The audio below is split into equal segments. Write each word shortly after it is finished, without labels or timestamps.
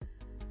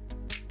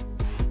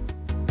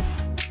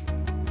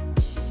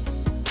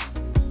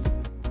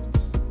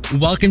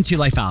Welcome to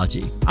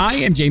Lifeology. I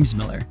am James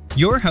Miller,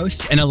 your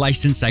host and a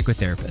licensed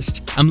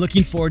psychotherapist. I'm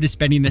looking forward to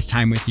spending this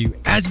time with you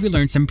as we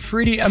learn some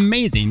pretty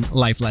amazing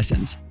life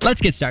lessons.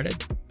 Let's get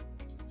started.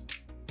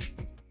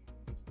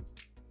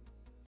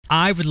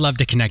 I would love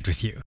to connect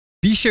with you.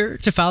 Be sure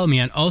to follow me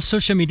on all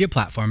social media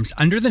platforms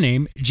under the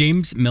name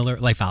James Miller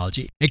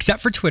Lifeology, except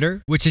for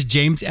Twitter, which is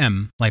James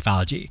M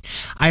Lifeology.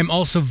 I am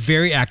also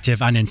very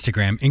active on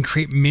Instagram and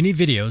create mini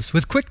videos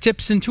with quick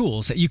tips and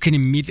tools that you can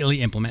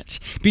immediately implement.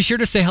 Be sure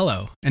to say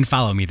hello and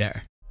follow me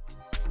there.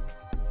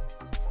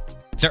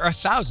 There are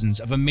thousands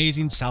of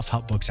amazing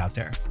self-help books out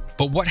there,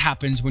 but what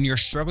happens when you're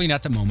struggling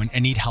at the moment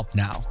and need help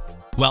now?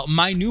 Well,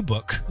 my new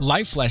book,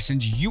 Life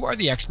Lessons, You Are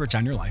the Experts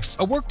on Your Life,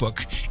 a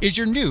workbook, is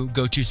your new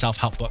go-to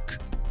self-help book.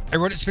 I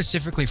wrote it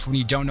specifically for when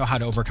you don't know how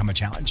to overcome a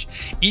challenge.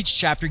 Each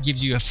chapter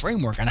gives you a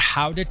framework on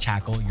how to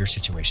tackle your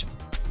situation.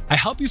 I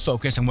help you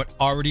focus on what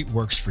already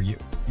works for you.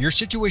 Your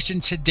situation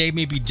today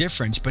may be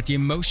different, but the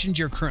emotions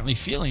you're currently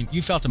feeling,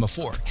 you felt them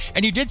before,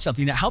 and you did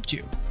something that helped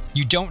you.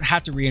 You don't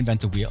have to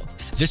reinvent the wheel.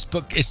 This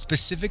book is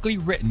specifically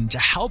written to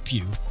help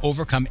you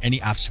overcome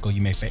any obstacle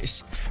you may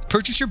face.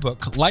 Purchase your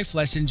book, Life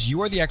Lessons,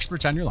 You Are the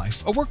Experts on Your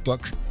Life, a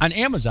workbook, on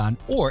Amazon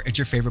or at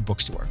your favorite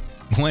bookstore.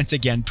 Once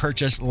again,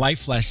 purchase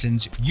Life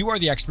Lessons, You Are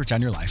the Experts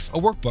on Your Life, a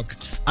workbook,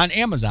 on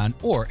Amazon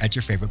or at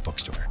your favorite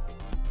bookstore.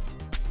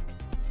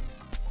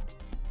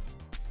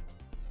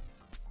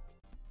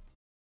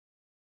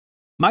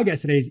 My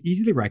guest today is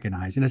easily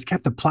recognized and has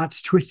kept the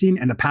plots twisting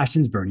and the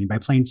passions burning by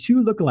playing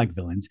two lookalike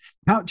villains,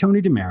 Count Tony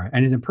DiMera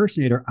and his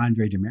impersonator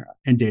Andre DiMera,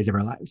 in Days of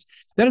Our Lives.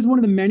 That is one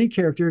of the many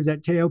characters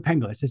that Thaao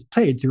Penghlis has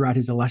played throughout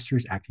his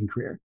illustrious acting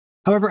career.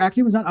 However,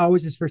 acting was not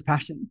always his first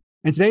passion.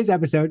 In today's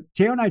episode,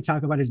 Thaao and I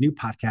talk about his new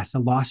podcast, The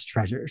Lost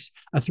Treasures,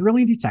 a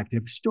thrilling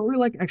detective,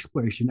 story-like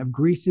exploration of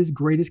Greece's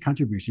greatest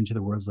contribution to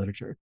the world's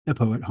literature, the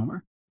poet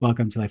Homer.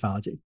 Welcome to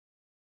Lifeology.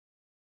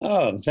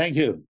 Oh, thank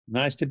you.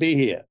 Nice to be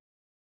here.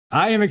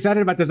 I am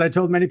excited about this. I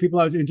told many people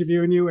I was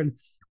interviewing you, and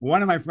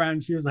one of my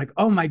friends, she was like,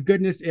 oh my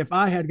goodness, if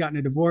I had gotten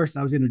a divorce,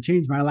 I was going to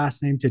change my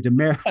last name to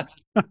DiMera.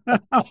 I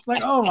was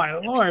like, oh my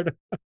Lord.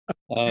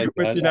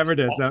 But you never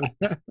did. So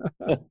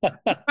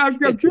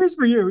I'm curious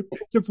for you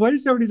to play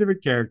so many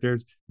different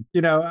characters.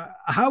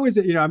 How is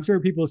it, I'm sure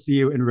people see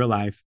you in real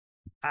life.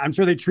 I'm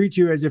sure they treat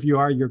you as if you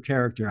are your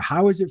character.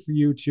 How is it for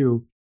you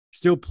to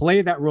still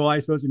play that role, I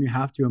suppose, when you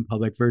have to in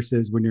public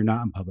versus when you're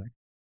not in public?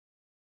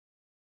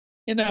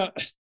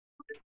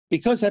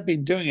 Because I've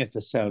been doing it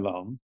for so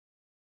long,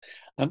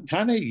 I'm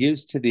kind of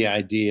used to the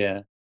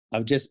idea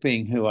of just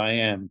being who I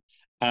am.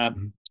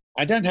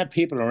 I don't have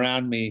people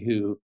around me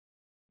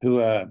who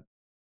are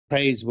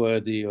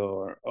praiseworthy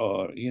or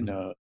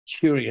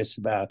curious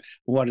about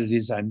what it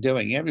is I'm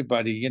doing.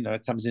 Everybody,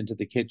 comes into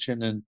the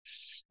kitchen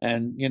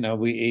and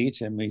we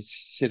eat and we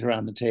sit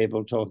around the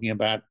table talking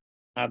about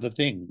other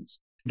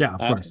things. Yeah, of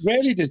course.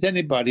 Rarely does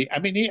anybody. I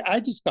mean, I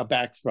just got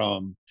back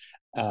from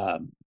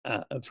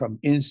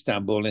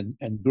Istanbul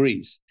and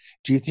Greece.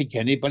 Do you think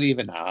anybody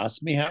even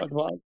asked me how it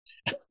was?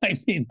 I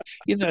mean,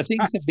 things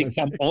have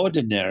become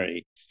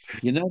ordinary.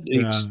 The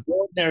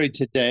extraordinary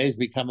today has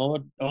become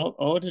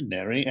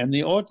ordinary, and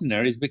the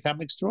ordinary has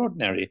become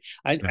extraordinary.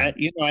 I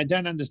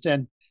don't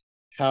understand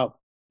how.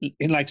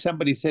 Like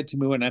somebody said to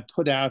me when I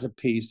put out a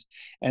piece,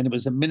 and it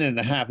was a minute and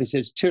a half. He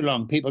says, "Too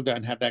long. People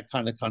don't have that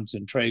kind of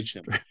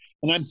concentration."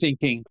 And I'm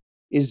thinking,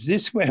 is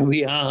this where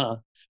we are?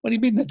 What do you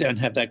mean they don't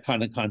have that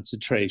kind of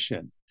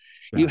concentration?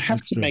 Yeah, you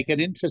have to make it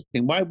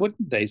interesting. Why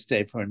wouldn't they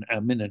stay for a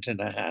minute and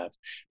a half?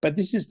 But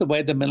this is the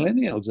way the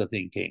millennials are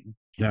thinking.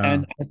 Yeah.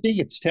 And I think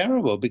it's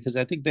terrible because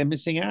I think they're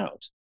missing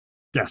out.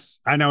 Yes,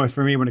 I know.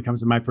 For me, when it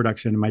comes to my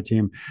production and my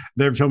team,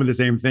 they've told me the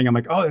same thing. I'm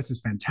like, oh, this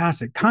is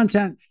fantastic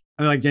content.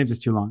 And they're like, James, it's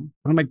too long.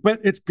 I'm like, but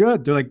it's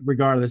good. They're like,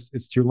 regardless,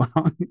 it's too long.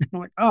 I'm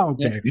like, oh,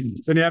 okay. Yeah.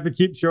 So you have to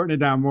keep shortening it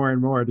down more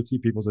and more to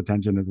keep people's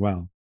attention as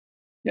well.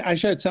 Yeah, I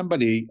showed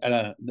somebody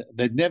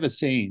they'd never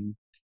seen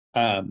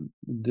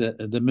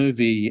the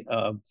movie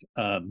of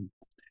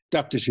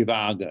Dr.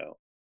 Zhivago,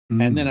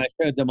 and then I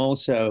showed them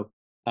also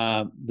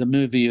the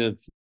movie of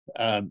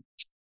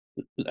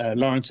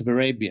Lawrence of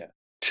Arabia.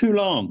 Too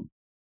long,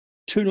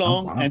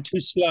 wow. And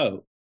too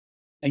slow.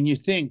 And you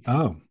think,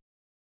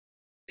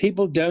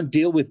 people don't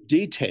deal with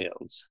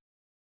details.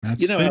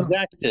 That's true. As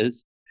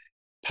actors,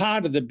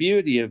 part of the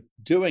beauty of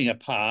doing a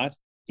part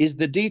is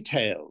the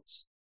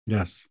details.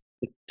 Yes.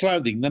 The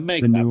clothing, the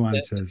makeup, the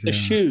nuances, the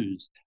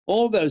shoes,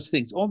 all those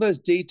things, all those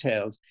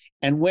details,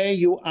 and where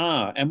you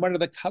are, and what are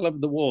the color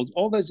of the walls,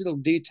 all those little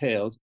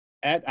details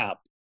add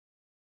up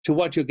to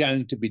what you're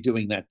going to be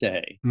doing that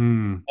day.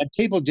 And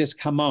people just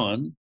come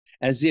on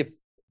as if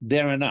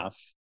they're enough.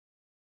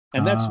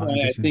 And that's why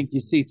I think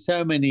you see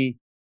so many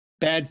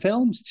bad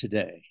films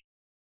today.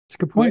 That's a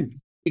good point.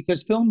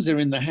 Because films are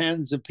in the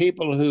hands of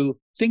people who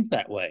think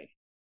that way.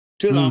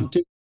 Too long,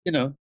 too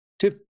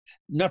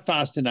not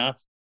fast enough.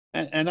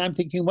 And I'm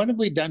thinking, what have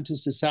we done to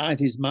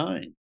society's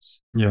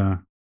minds? Yeah.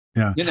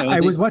 I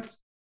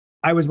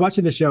was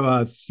watching the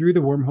show Through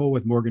the Wormhole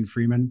with Morgan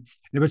Freeman. And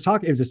it was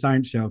a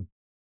science show.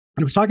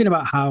 And it was talking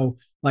about how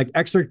like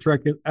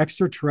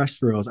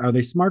extraterrestrials, are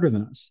they smarter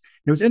than us?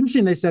 And it was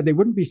interesting. They said they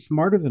wouldn't be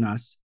smarter than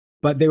us,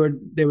 but they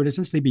would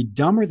essentially be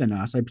dumber than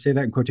us. I say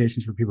that in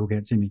quotations for people who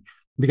can't see me,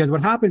 because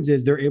what happens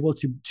is they're able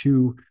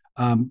to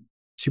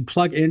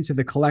plug into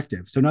the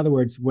collective. So in other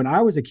words, when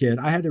I was a kid,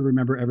 I had to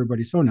remember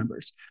everybody's phone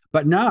numbers,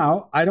 but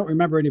now I don't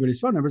remember anybody's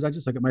phone numbers. I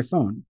just look at my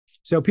phone.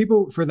 So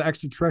people, for the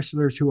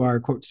extraterrestrials who are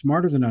quote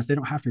smarter than us, they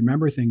don't have to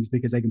remember things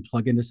because they can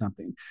plug into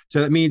something.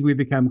 So that means we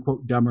become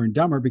quote dumber and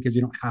dumber because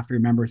we don't have to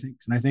remember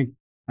things. And I think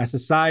as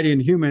society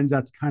and humans,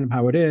 that's kind of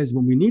how it is.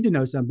 When we need to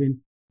know something,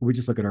 we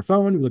just look at our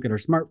phone, we look at our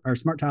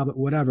smart tablet,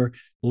 whatever,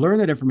 learn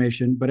that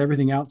information, but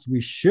everything else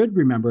we should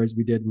remember as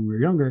we did when we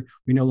were younger,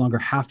 we no longer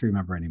have to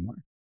remember anymore.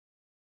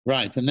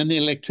 Right. And then the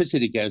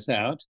electricity goes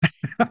out,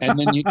 and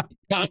then you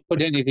can't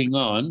put anything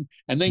on,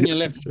 and then you're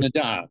left in the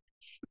dark.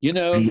 You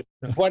know,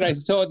 what I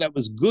saw that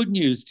was good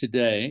news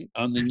today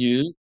on the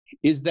news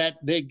is that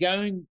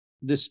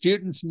the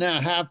students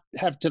now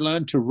have to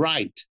learn to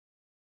write.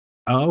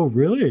 Oh,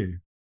 really?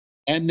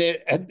 And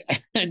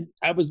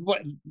I was,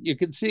 what you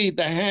can see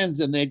the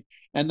hands and the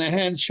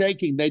hands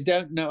shaking. They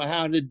don't know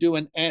how to do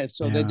an S,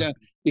 or they don't,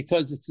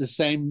 because it's the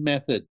same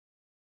method.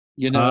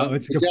 You know,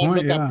 it's a good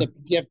point.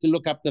 You have to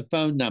look up the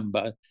phone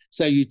number.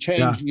 So you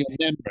change your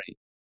memory.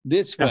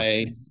 This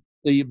way,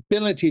 the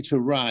ability to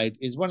write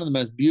is one of the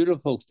most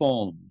beautiful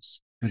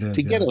forms.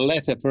 To get a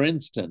letter, for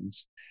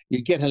instance,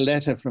 you get a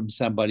letter from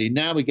somebody.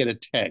 Now we get a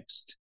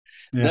text.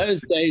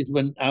 Those days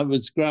when I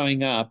was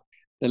growing up,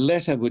 the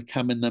letter would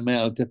come in the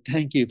mail to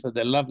thank you for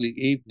the lovely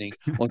evening,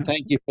 or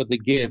thank you for the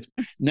gift.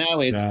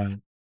 Now it's,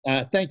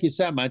 thank you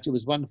so much. It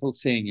was wonderful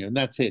seeing you. And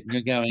that's it. And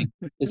you're going,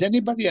 does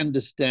anybody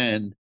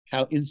understand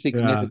how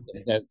insignificant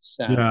that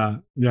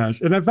sounds?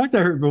 Yes. And in fact, I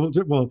heard,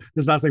 well,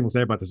 this last thing we'll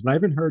say about this, but I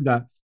even heard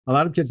that a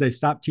lot of kids, they've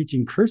stopped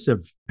teaching cursive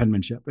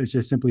penmanship. It's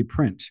just simply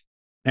print.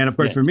 And of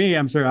course, for me,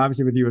 I'm sure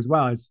obviously with you as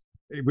well,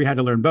 we had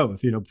to learn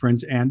both,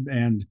 print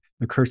and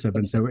the cursive.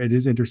 And so it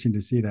is interesting to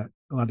see that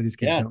a lot of these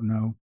kids don't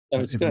know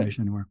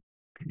information anymore.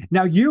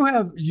 Now you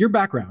have your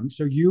background.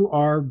 So you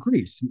are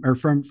Greece, or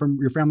from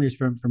your family is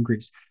from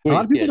Greece. A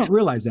lot of people don't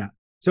realize that.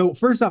 So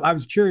first off, I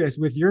was curious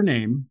with your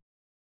name,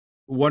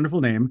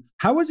 wonderful name.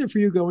 How was it for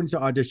you going to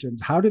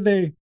auditions? How did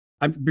they,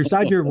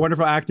 besides your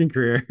wonderful acting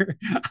career,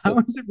 how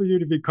was it for you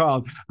to be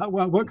called?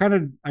 What kind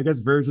of, I guess,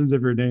 versions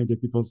of your name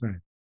did people say?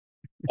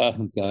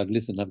 Oh God,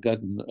 listen, I've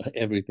gotten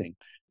everything.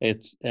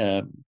 It's,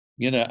 I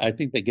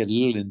think they get a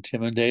little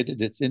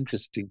intimidated. It's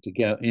interesting to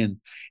go in.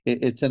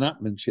 It's an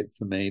upmanship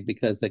for me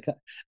because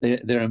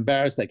they're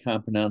embarrassed they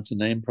can't pronounce the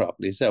name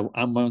properly. So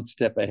I'm one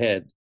step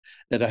ahead,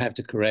 that I have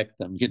to correct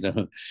them,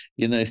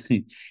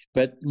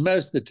 but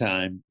most of the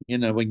time,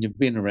 when you've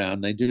been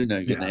around, they do know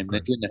your name. They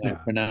do know how to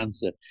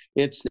pronounce it.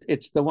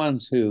 It's the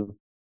ones who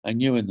are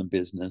new in the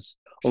business,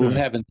 or who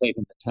haven't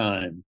taken the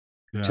time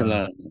to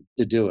learn,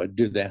 to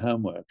do their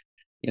homework.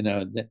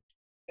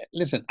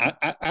 Listen,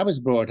 I was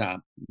brought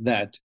up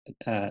that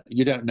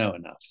you don't know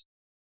enough.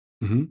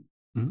 Mm-hmm.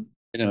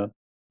 Mm-hmm.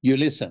 You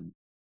listen,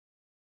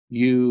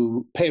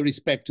 you pay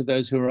respect to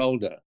those who are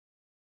older.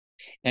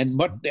 And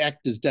what the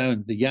actors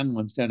the young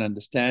ones don't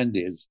understand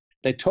is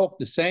they talk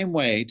the same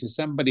way to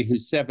somebody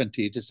who's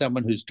 70 to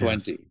someone who's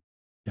 20.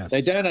 Yes.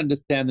 They don't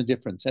understand the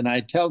difference. And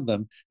I tell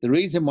them the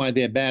reason why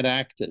they're bad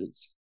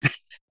actors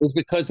is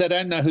because they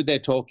don't know who they're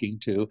talking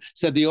to.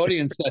 So the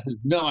audience has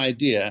no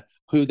idea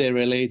who they're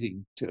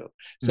relating to.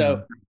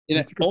 So,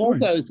 all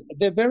those,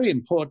 they're very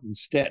important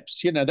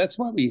steps. That's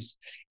why we,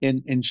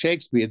 in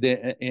Shakespeare,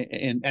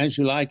 in As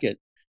You Like It,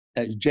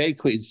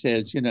 Jaques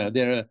says,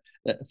 there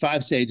are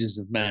 5 stages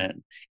of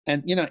man.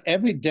 And,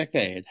 every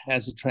decade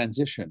has a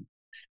transition.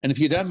 And if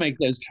you don't make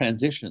those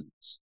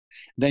transitions,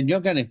 then you're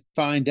going to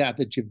find out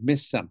that you've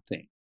missed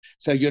something.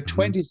 So your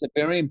 20s are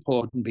very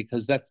important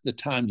because that's the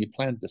time you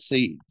plant the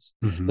seeds.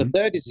 The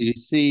 30s, you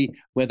see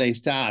where they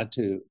start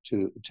to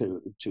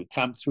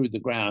come through the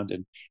ground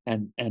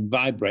and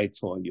vibrate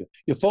for you.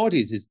 Your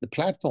 40s is the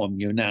platform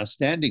you're now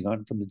standing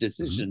on from the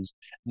decisions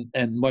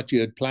and what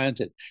you had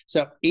planted.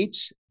 So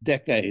each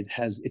decade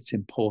has its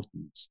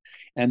importance.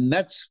 And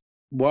that's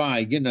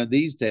why,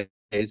 these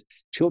days,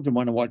 children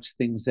want to watch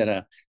things that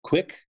are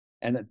quick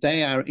and that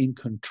they are in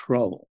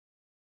control.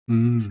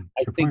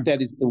 I think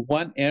that is the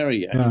one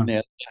area in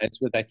their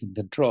lives where they can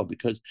control,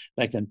 because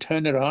they can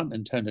turn it on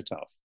and turn it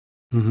off.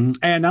 And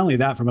not only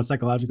that, from a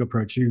psychological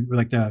approach, you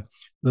like the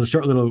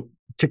short little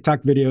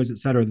TikTok videos, et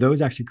cetera,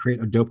 those actually create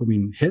a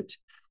dopamine hit.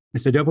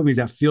 And so dopamine is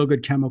that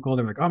feel-good chemical.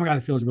 They're like, oh my God,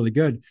 it feels really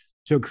good.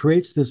 So it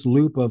creates this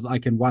loop of, I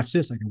can watch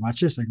this, I can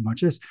watch this, I can watch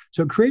this.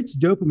 So it creates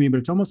dopamine, but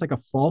it's almost like a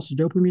false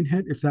dopamine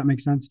hit, if that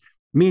makes sense.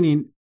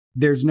 Meaning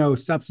there's no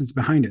substance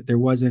behind it. There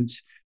wasn't,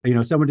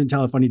 someone didn't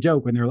tell a funny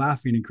joke when they're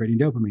laughing and creating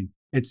dopamine.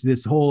 It's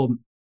this whole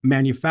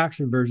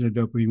manufactured version of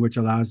dopamine, which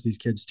allows these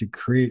kids to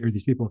create, or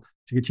these people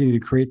to continue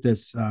to create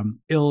this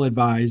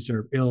ill-advised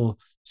or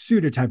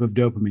ill-suited type of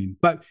dopamine.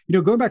 But,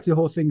 going back to the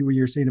whole thing where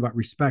you're saying about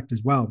respect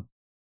as well,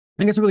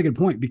 I think that's a really good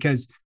point,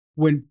 because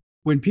when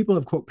people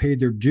have, quote,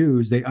 paid their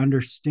dues, they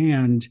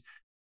understand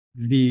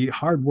the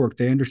hard work.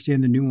 They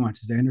understand the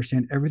nuances. They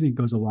understand everything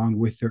that goes along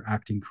with their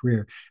acting career.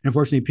 And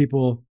unfortunately,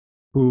 people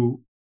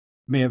who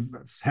may have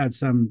had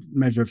some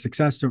measure of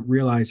success don't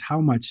realize how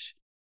much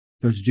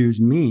those dues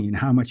mean,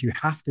 how much you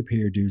have to pay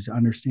your dues to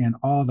understand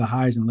all the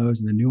highs and lows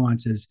and the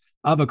nuances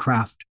of a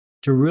craft,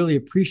 to really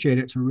appreciate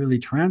it, to really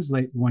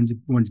translate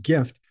one's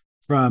gift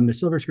from the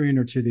silver screen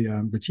or to the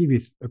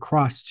TV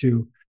across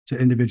to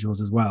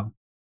individuals as well.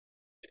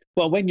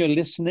 Well, when you're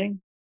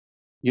listening,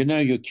 you know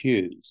your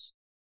cues.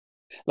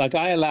 Like,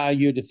 I allow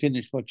you to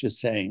finish what you're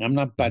saying. I'm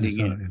not butting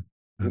in.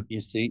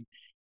 You see,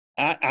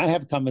 I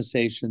have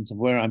conversations of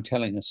where I'm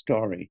telling a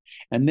story,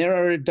 and there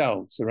are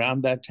adults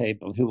around that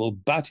table who will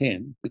butt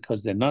in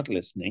because they're not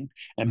listening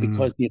and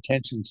because the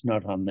attention's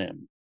not on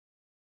them.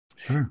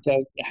 Sure.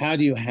 So how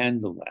do you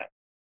handle that?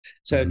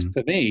 So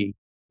for me,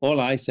 all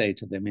I say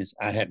to them is,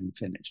 I hadn't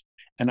finished,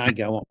 and I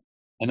go on.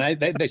 And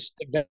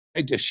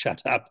they just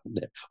shut up, and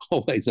they're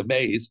always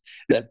amazed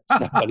that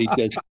somebody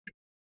just,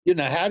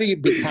 how do you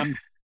become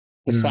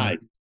precise?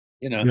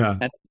 And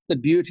that's the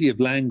beauty of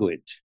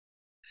language.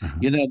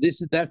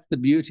 That's the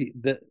beauty.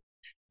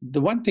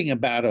 The one thing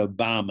about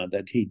Obama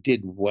that he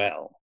did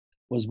well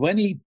was when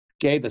he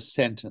gave a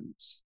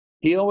sentence,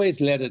 he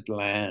always let it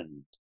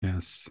land.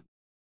 Yes.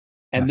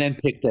 And then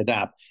picked it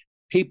up.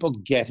 People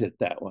get it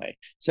that way.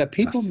 So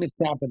people miss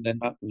out when they're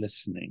not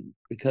listening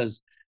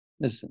because,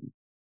 listen,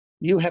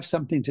 you have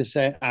something to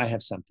say, I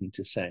have something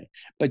to say,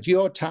 but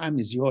your time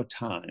is your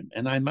time,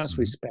 and I must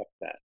respect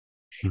that.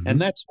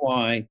 And that's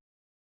why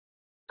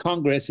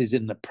Congress is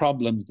in the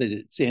problems that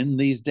it's in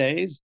these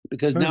days,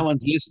 because no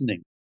one's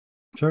listening.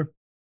 Sure.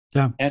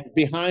 Yeah. And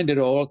behind it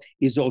all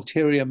is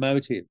ulterior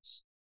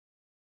motives.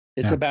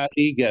 It's about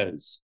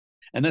egos.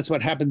 And that's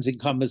what happens in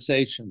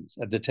conversations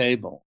at the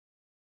table,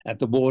 at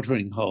the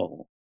watering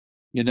hole.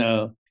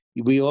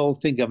 We all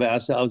think of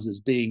ourselves as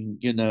being,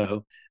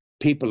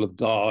 people of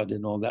God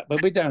and all that,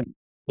 but we don't.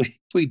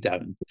 We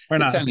don't.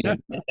 It's only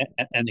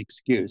an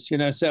excuse,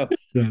 So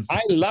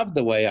I love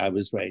the way I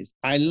was raised.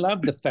 I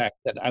love the fact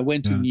that I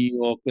went to New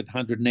York with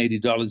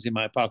 $180 in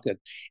my pocket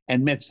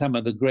and met some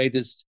of the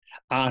greatest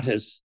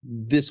artists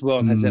this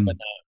world has ever known.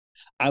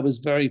 I was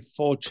very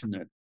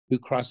fortunate who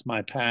crossed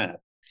my path.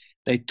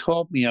 They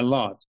taught me a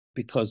lot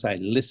because I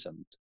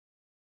listened.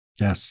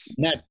 Yes.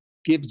 And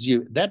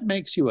that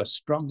makes you a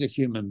stronger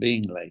human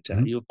being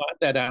later. You'll find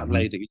that out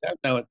later. You don't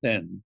know it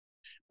then.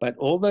 But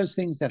all those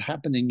things that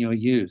happen in your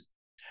youth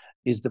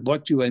is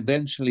what you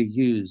eventually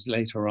use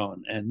later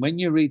on. And when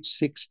you reach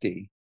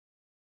 60,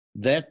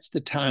 that's the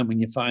time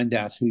when you find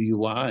out who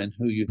you are and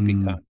who you've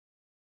become.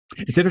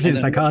 It's interesting.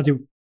 Psychology.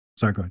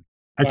 Sorry, go ahead.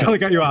 I totally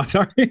cut you off.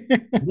 Sorry.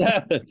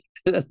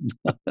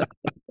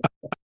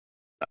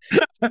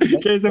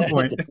 Case in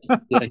point.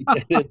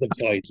 There's the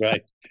point,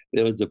 right?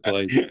 There was the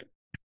point.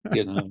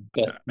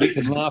 But we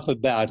can laugh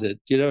about it.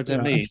 You know what I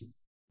mean?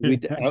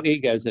 Our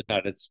egos are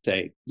not at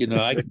stake.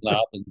 I can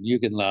laugh and you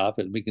can laugh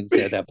and we can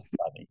say that was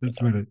funny.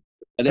 That's right.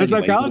 In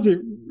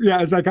psychology,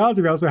 in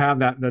psychology, we also have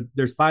that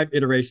there's 5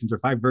 iterations or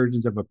 5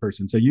 versions of a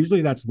person. So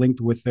usually that's linked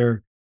with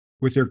their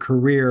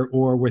career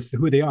or with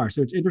who they are.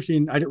 So it's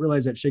interesting. I didn't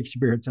realize that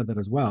Shakespeare had said that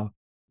as well.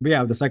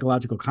 But the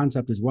psychological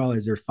concept as well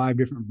is there's 5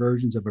 different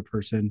versions of a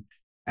person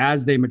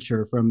as they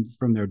mature from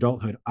their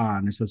adulthood on.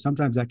 And so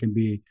sometimes that can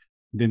be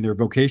in their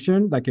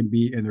vocation, that can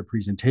be in their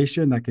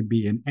presentation, that can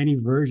be in any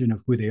version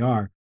of who they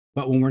are.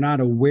 But when we're not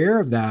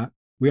aware of that,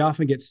 we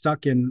often get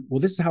stuck in,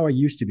 well, this is how I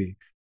used to be.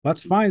 Well,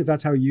 that's fine if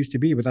that's how you used to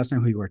be, but that's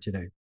not who you are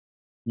today.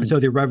 And so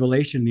the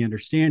revelation, the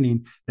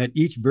understanding that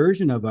each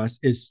version of us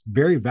is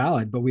very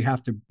valid, but we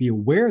have to be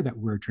aware that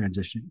we're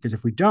transitioning. Because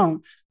if we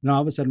don't, then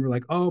all of a sudden we're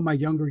like, oh, my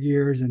younger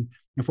years. And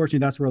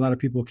unfortunately, that's where a lot of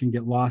people can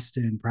get lost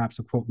in perhaps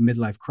a quote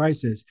midlife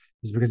crisis,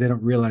 is because they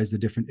don't realize the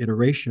different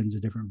iterations,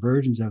 the different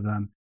versions of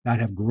them that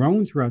have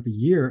grown throughout the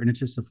year. And it's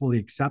just fully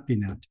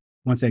accepting that.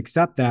 Once they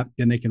accept that,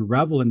 then they can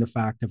revel in the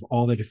fact of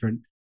all the different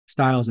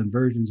styles and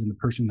versions and the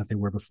person that they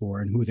were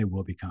before and who they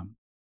will become.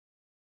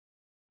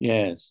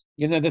 Yes.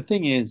 The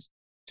thing is,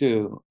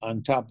 too,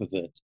 on top of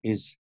it,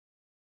 is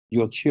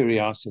your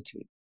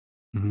curiosity.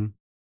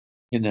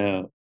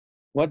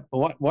 What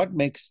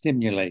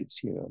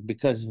stimulates you?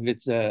 Because if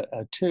it's a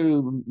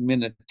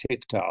 2-minute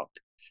TikTok,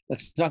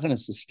 that's not going to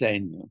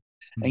sustain you.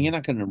 And you're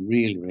not going to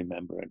really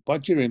remember it.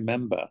 What you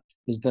remember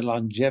is the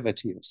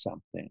longevity of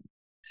something.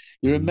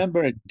 You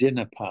remember a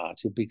dinner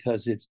party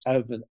because it's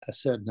over a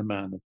certain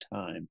amount of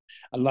time.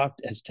 A lot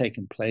has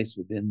taken place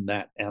within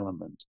that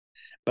element.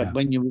 But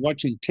when you're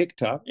watching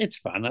TikTok, it's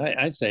fun.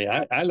 I say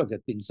I look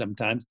at things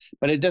sometimes,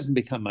 but it doesn't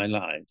become my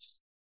life.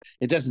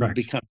 It doesn't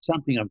become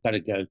something I've got to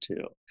go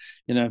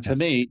to. For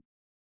me,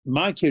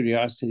 my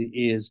curiosity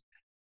is,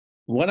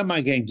 what am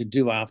I going to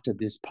do after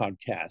this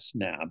podcast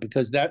now?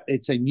 Because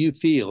it's a new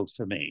field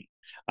for me.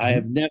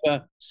 I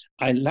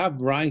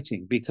love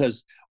writing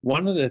because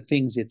one of the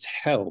things it's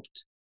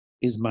helped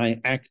is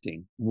my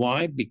acting.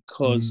 Why?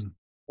 Because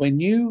when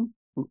you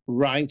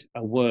write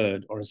a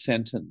word or a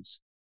sentence,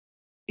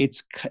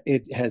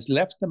 it has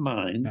left the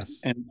mind,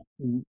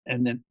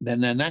 and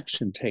then an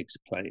action takes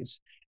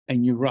place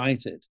and you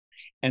write it.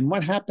 And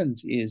what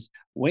happens is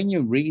when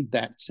you read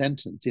that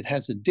sentence, it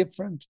has a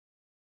different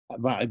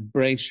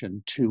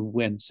vibration to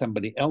when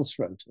somebody else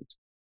wrote it.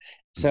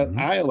 So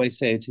I always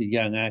say to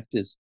young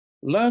actors,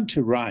 learn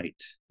to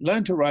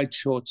write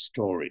short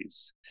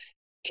stories.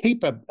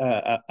 Keep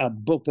a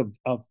book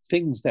of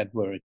things that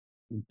were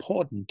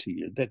important to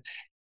you, that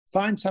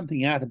find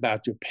something out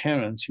about your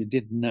parents you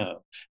didn't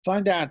know.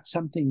 Find out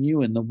something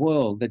new in the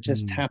world that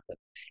just happened.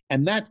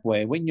 And that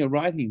way, when you're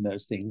writing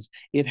those things,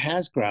 it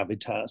has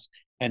gravitas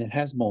and it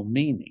has more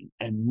meaning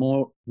and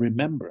more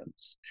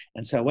remembrance.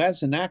 And so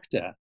as an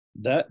actor,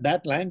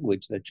 that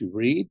language that you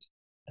read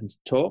and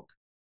talk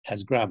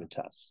has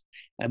gravitas.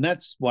 And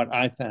that's what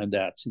I found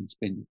out since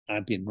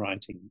I've been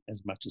writing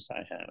as much as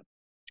I have.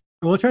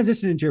 We'll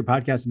transition into your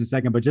podcast in a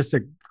second, but just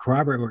to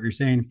corroborate what you're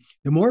saying,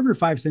 the more of your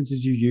five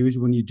senses you use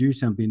when you do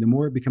something, the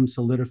more it becomes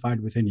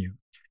solidified within you.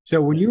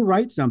 So when you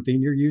write something,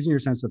 you're using your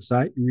sense of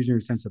sight, you're using your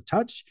sense of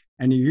touch,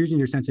 and you're using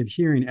your sense of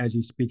hearing as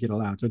you speak it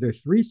aloud. So there are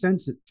three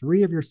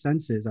of your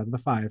senses out of the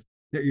five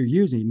that you're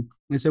using.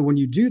 And so when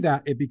you do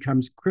that, it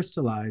becomes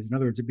crystallized. In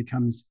other words, it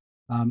becomes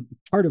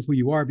part of who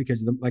you are,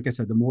 because like I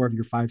said, the more of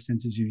your five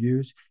senses you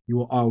use, you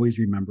will always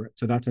remember it.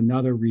 So that's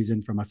another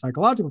reason from a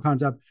psychological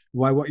concept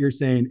why what you're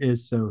saying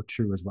is so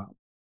true as well.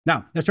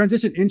 Now let's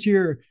transition into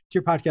your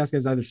podcast,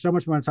 because there's so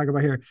much we want to talk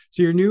about here.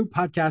 So your new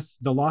podcast,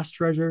 The Lost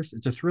Treasures,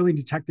 it's a thrilling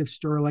detective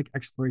story-like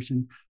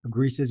exploration of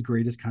Greece's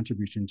greatest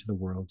contribution to the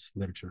world's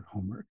literature,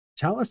 Homer.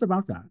 Tell us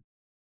about that.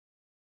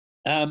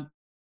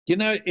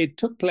 It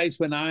took place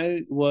when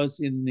I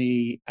was in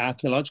the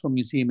Archaeological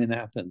Museum in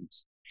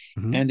Athens.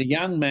 And a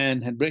young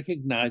man had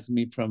recognized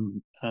me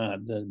from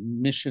the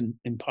Mission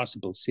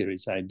Impossible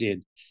series I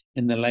did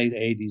in the late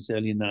 80s,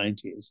 early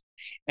 90s.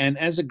 And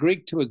as a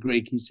Greek to a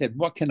Greek, he said,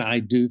 "What can I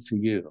do for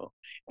you?"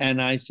 And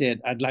I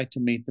said, "I'd like to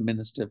meet the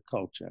Minister of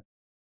Culture."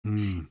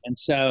 And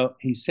so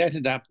he set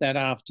it up that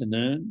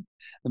afternoon.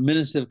 The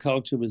Minister of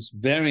Culture was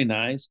very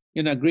nice.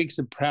 Greeks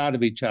are proud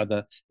of each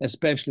other,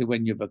 especially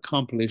when you've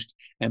accomplished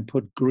and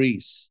put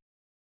Greece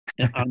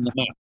on the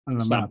map. On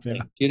the map,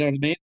 yeah. You know what I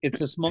mean? It's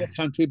a small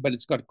country, but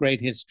it's got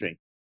great history.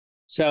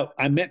 So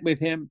I met with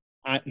him.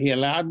 He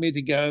allowed me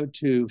to go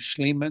to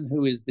Schliemann,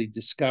 who is the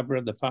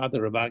discoverer, the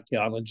father of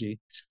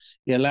archaeology.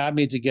 He allowed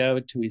me to go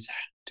to his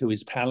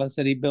palace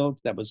that he built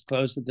that was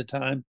closed at the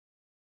time.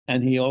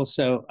 And he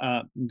also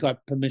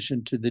got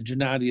permission to the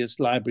Gennadius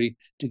Library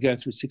to go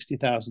through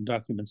 60,000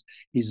 documents,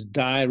 his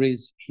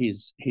diaries,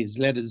 his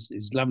letters,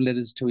 his love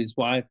letters to his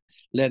wife,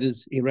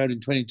 letters he wrote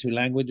in 22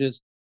 languages.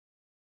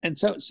 And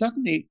so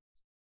suddenly,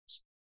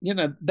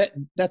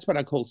 that's what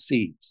I call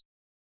seeds.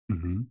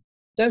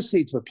 Those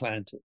seeds were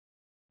planted.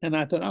 And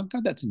I thought, oh,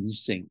 God, that's an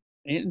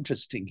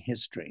interesting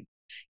history.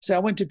 So I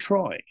went to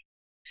Troy.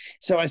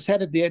 So I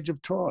sat at the edge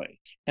of Troy.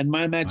 And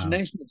my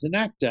imagination as an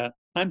actor,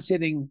 I'm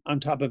sitting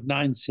on top of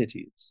 9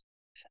 cities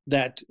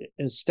that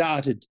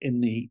started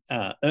in the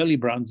early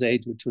Bronze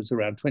Age, which was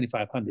around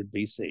 2500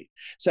 BC.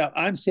 So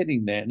I'm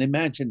sitting there and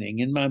imagining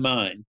in my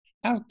mind,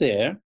 out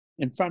there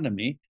in front of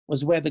me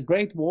was where the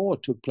Great War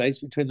took place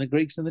between the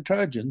Greeks and the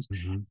Trojans,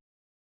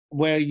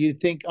 where you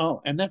think,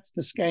 oh, and that's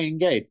the Scaean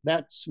Gate.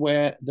 That's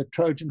where the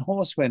Trojan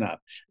horse went up.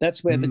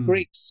 That's where the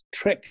Greeks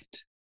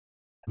tricked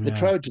the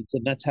Trojans,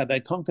 and that's how they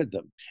conquered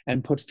them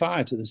and put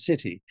fire to the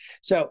city.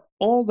 So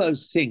all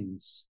those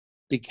things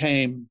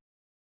became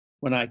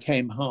when I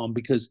came home,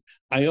 because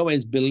I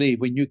always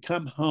believe when you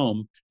come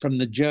home from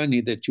the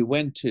journey that you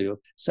went to,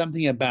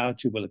 something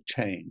about you will have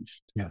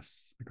changed.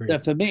 Yes, agreed. So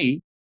for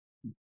me,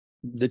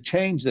 the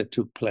change that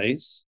took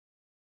place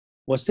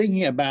was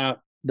thinking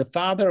about the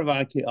father of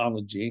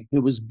archaeology,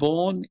 who was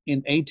born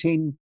in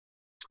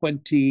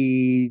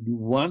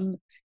 1821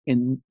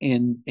 in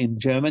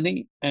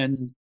Germany,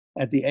 and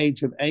at the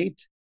age of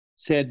 8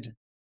 said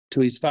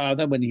to his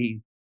father, when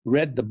he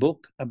read the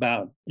book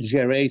about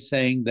Géret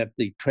saying that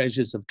the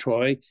treasures of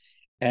Troy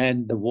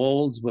and the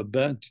walls were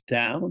burnt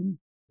down,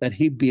 that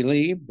he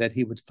believed that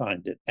he would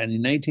find it. And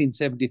in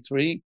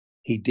 1873,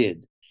 he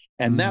did.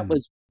 And that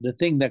was the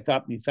thing that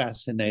got me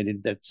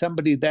fascinated, that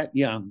somebody that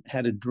young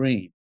had a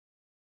dream,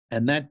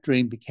 and that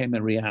dream became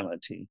a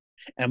reality.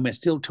 And we're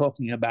still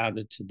talking about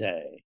it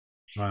today.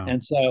 Wow.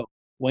 And so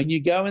when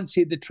you go and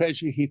see the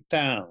treasure he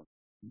found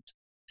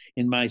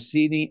in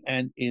Mycenae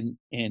and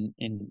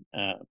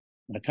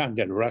I can't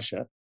go to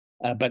Russia,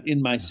 but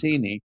in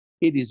Mycenae,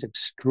 it is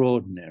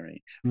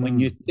extraordinary. When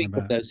you think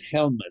of those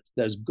helmets,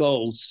 those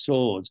gold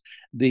swords,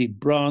 the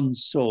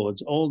bronze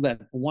swords, all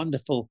that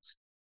wonderful.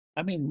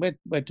 I mean,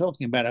 we're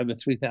talking about over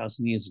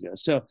 3,000 years ago.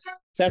 So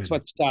that's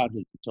what started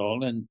it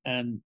all.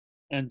 And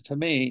for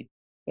me,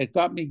 it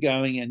got me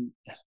going and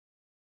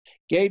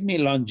gave me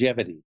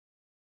longevity.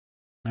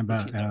 I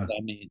bet. If you know what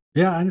I mean.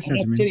 Yeah, I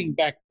understand. I'm not sitting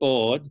back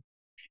bored,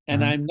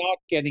 and I'm not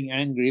getting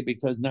angry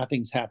because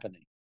nothing's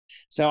happening.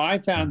 So I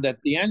found that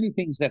the only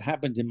things that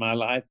happened in my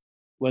life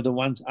were the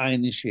ones I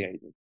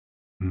initiated.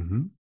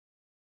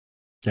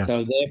 Yes.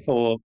 So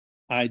therefore,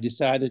 I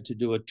decided to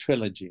do a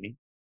trilogy,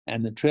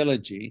 and the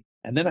trilogy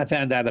And then I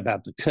found out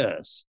about the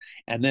curse.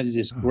 And then there's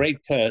this great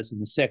curse in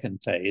the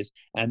second phase.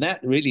 And that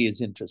really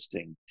is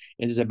interesting.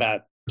 It is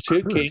about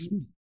two kings,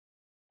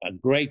 a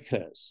great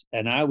curse.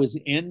 And I was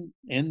in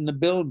the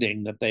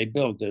building that they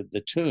built,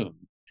 the tomb.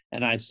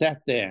 And I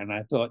sat there and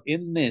I thought,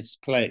 in this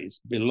place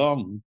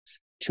belonged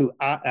to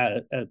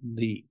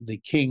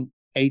the king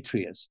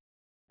Atreus.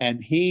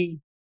 And he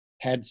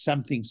had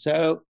something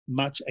so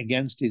much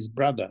against his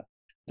brother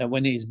that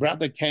when his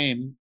brother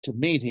came to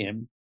meet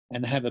him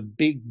and have a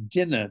big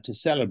dinner to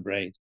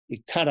celebrate,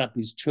 he cut up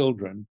his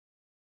children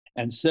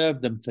and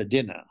served them for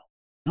dinner.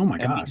 Oh my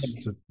gosh.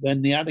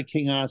 When the other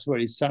king asked where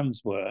his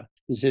sons were,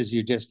 he says,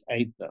 you just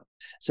ate them.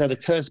 So the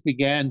curse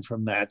began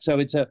from that. So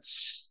it's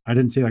I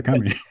didn't see that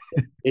coming.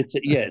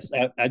 Yes,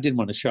 I didn't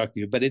want to shock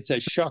you, but it's a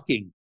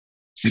shocking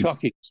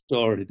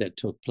story that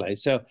took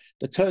place. So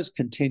the curse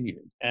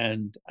continued.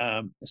 And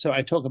so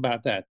I talk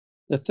about that.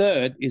 The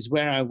third is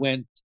where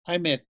I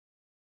met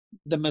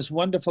the most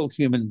wonderful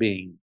human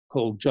being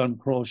called John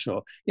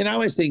Crawshaw. I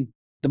always think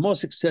the more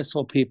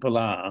successful people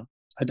are,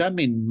 I don't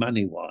mean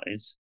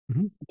money-wise,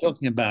 I'm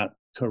talking about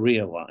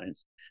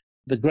career-wise,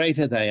 the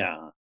greater they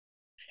are.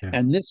 Yeah.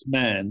 And this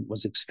man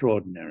was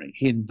extraordinary.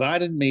 He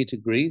invited me to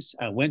Greece.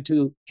 I went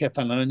to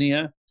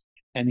Kefalonia,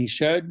 and he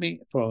showed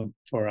me for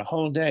a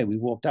whole day. We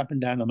walked up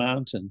and down a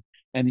mountain,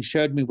 and he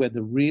showed me where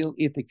the real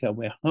Ithaca,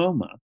 where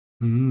Homer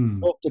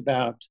talked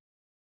about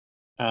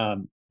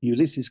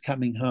Ulysses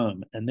coming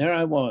home. And there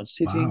I was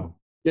sitting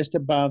just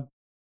above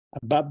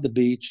the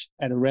beach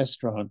at a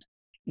restaurant,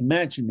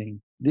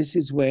 imagining this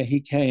is where he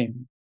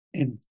came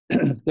in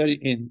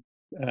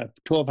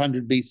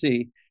 1200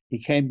 BC.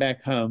 He came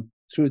back home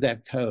through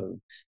that cove.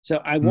 So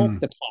I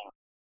walked the path.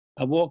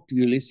 I walked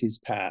Ulysses'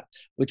 path,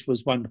 which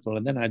was wonderful.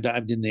 And then I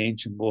dived in the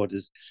ancient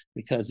waters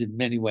because in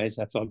many ways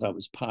I felt I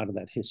was part of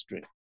that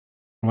history.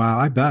 Wow,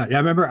 I bet. Yeah, I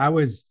remember I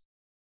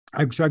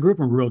grew up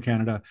in rural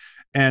Canada,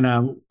 and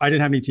I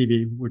didn't have any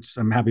TV, which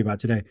I'm happy about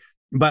today.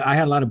 But I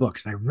had a lot of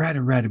books. And I read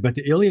and read it. But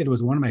the Iliad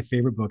was one of my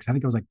favorite books. I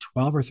think I was like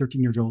 12 or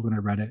 13 years old when I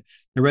read it.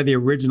 I read the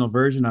original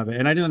version of it,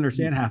 and I didn't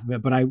understand half of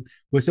it, but I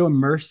was so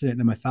immersed in it, in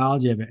the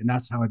mythology of it, and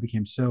that's how I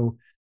became so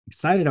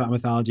excited about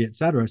mythology, et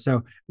cetera.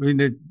 So when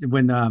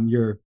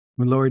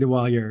Laurie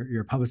DeWall,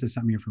 your publicist,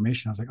 sent me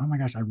information, I was like, oh my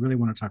gosh, I really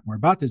want to talk more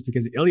about this,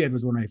 because the Iliad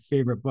was one of my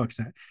favorite books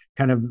that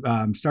kind of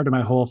started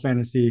my whole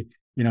fantasy,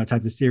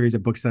 type of series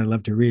of books that I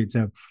love to read.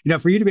 So,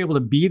 for you to be able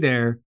to be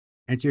there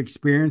and to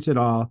experience it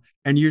all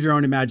and use your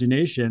own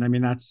imagination. I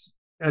mean, that's,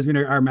 as we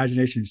know, our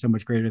imagination is so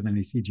much greater than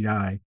any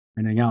CGI or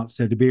anything else.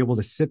 So to be able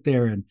to sit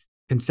there and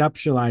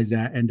conceptualize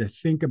that and to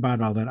think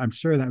about all that, I'm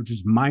sure that was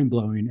just mind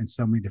blowing in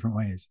so many different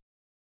ways.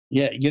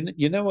 Yeah.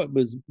 You know what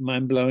was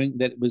mind blowing?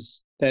 That it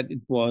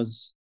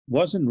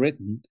wasn't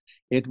written.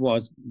 It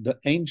was the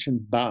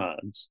ancient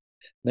bards.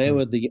 They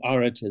were the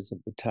orators of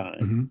the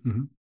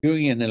time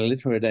during an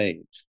illiterate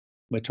age.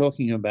 We're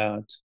talking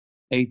about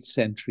 8th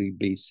century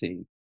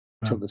BC.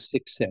 Till the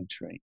 6th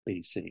century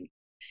BC.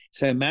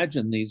 So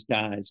imagine these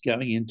guys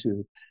going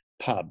into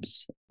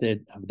pubs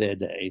of their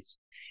days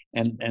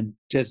and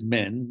just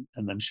men,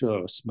 and I'm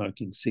sure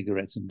smoking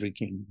cigarettes and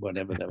drinking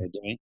whatever they were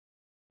doing.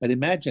 But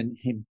imagine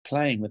him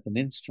playing with an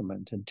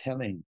instrument and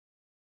telling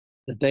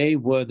that they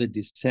were the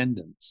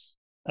descendants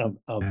of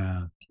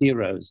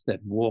heroes that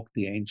walked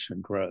the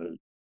ancient road.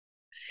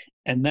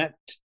 And that,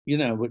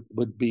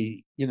 would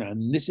be,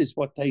 and this is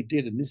what they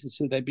did, and this is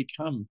who they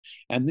become,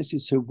 and this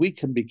is who we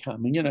can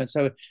become. And,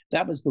 so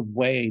that was the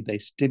way they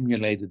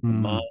stimulated the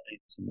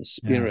minds and the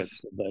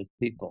spirits of those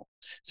people.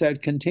 So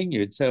it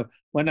continued. So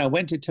when I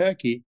went to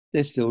Turkey,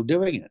 they're still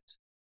doing it.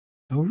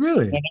 Oh,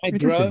 really? When I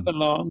drove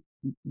along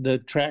the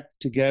track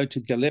to go to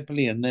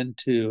Gallipoli and then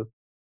to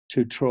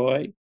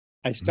Troy,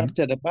 I stopped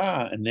at a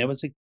bar, and there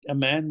was a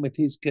man with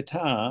his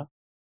guitar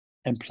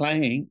and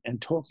playing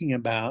and talking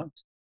about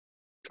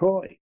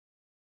Troy.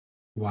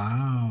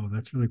 Wow,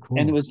 that's really cool.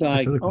 And it was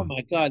like, really cool. Oh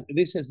my God,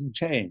 this hasn't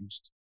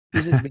changed.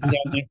 This has been going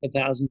on for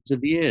thousands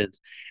of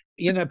years.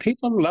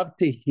 People love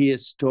to hear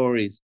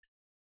stories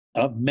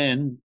of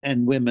men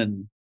and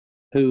women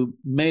who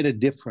made a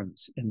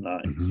difference in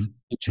life, who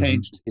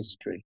changed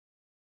history.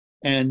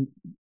 And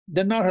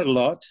they're not a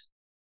lot,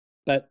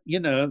 but you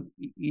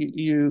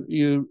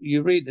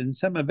read, and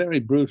some are very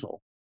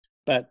brutal.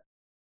 But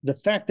the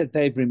fact that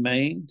they've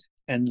remained,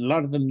 and a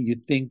lot of them you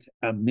think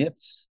are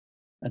myths,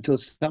 until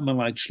someone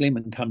like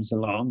Schliemann comes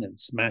along and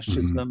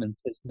smashes them and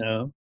says,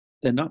 no,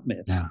 they're not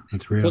myths. Yeah,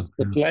 it's real. Puts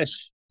the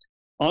flesh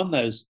on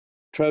those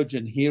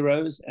Trojan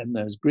heroes and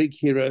those Greek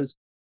heroes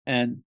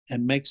and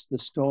makes the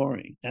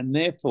story. And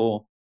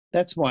therefore,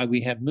 that's why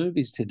we have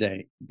movies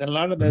today. A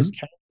lot of those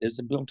characters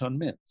are built on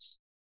myths.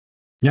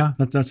 Yeah,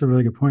 that's a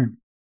really good point.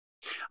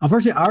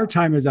 Unfortunately, our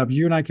time is up.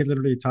 You and I could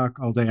literally talk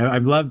all day. I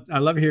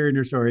love hearing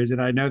your stories,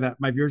 and I know that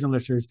my viewers and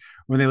listeners,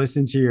 when they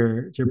listen to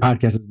your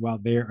podcast as well,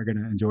 they are going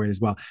to enjoy it as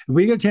well. And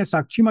we didn't get a chance to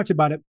talk too much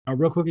about it.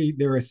 Real quickly,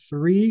 there are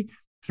three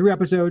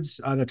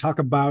episodes that talk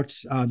about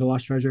the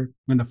lost treasure,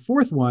 and the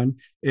fourth one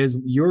is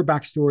your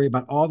backstory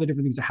about all the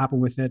different things that happen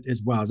with it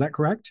as well. Is that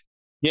correct?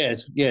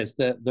 Yes.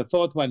 The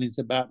fourth one is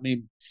about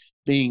me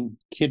being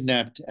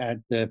kidnapped at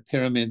the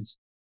pyramids,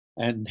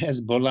 and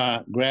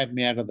Hezbollah grabbed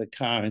me out of the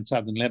car in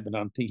southern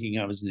Lebanon thinking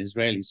I was an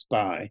Israeli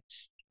spy.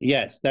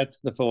 Yes, that's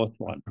the fourth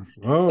one.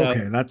 Oh,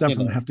 okay, that's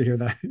definitely have to hear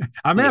that.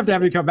 I may have to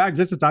have you come back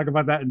just to talk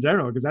about that in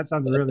general, because that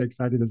sounds really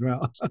exciting as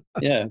well.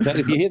 Yeah, but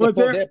if you hear the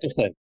fourth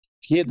episode,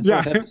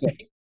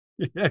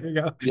 there you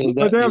go.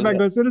 Thaao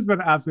Penghlis, it has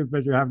been an absolute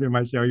pleasure having you on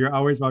my show. You're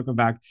always welcome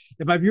back.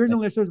 If my viewers and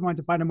listeners want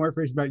to find out more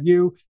information about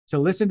you, to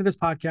listen to this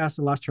podcast,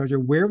 The Lost Treasure,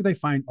 where would they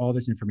find all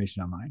this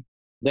information online?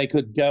 They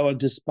could go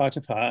onto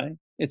Spotify.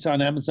 It's on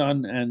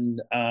Amazon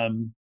and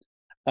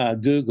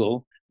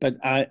Google, but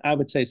I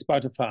would say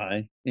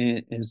Spotify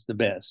is the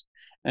best.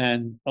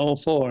 And all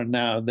four are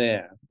now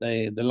there.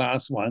 The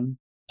last one,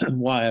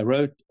 why I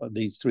wrote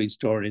these 3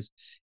 stories,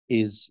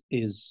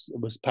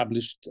 was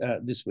published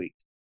this week.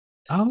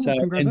 Oh, so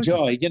congratulations.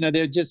 Enjoy.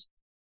 They're just,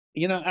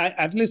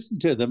 I've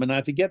listened to them and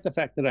I forget the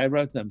fact that I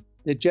wrote them.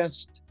 They're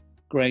just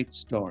great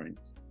stories.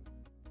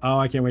 Oh,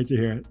 I can't wait to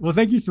hear it. Well,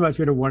 thank you so much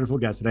for being a wonderful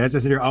guest today. As I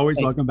said, you're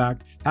always welcome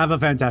back. Have a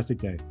fantastic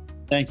day.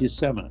 Thank you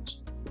so much.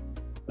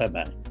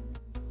 Bye-bye.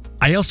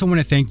 I also want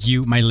to thank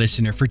you, my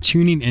listener, for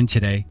tuning in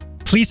today.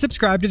 Please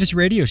subscribe to this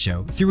radio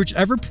show through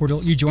whichever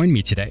portal you join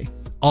me today.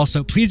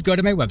 Also, please go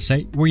to my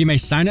website where you may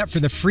sign up for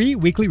the free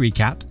weekly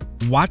recap,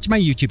 watch my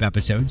YouTube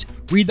episodes,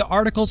 read the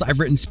articles I've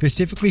written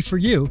specifically for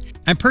you,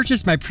 and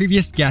purchase my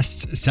previous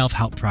guests'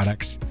 self-help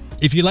products.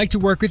 If you'd like to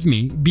work with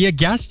me, be a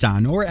guest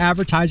on, or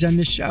advertise on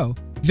this show,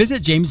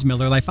 visit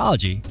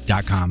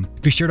jamesmillerlifeology.com.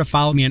 Be sure to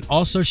follow me on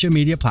all social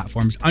media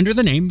platforms under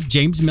the name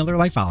James Miller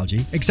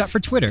Lifeology, except for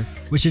Twitter,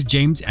 which is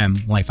James M.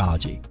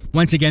 Lifeology.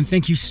 Once again,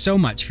 thank you so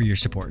much for your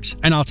support,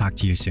 and I'll talk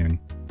to you soon.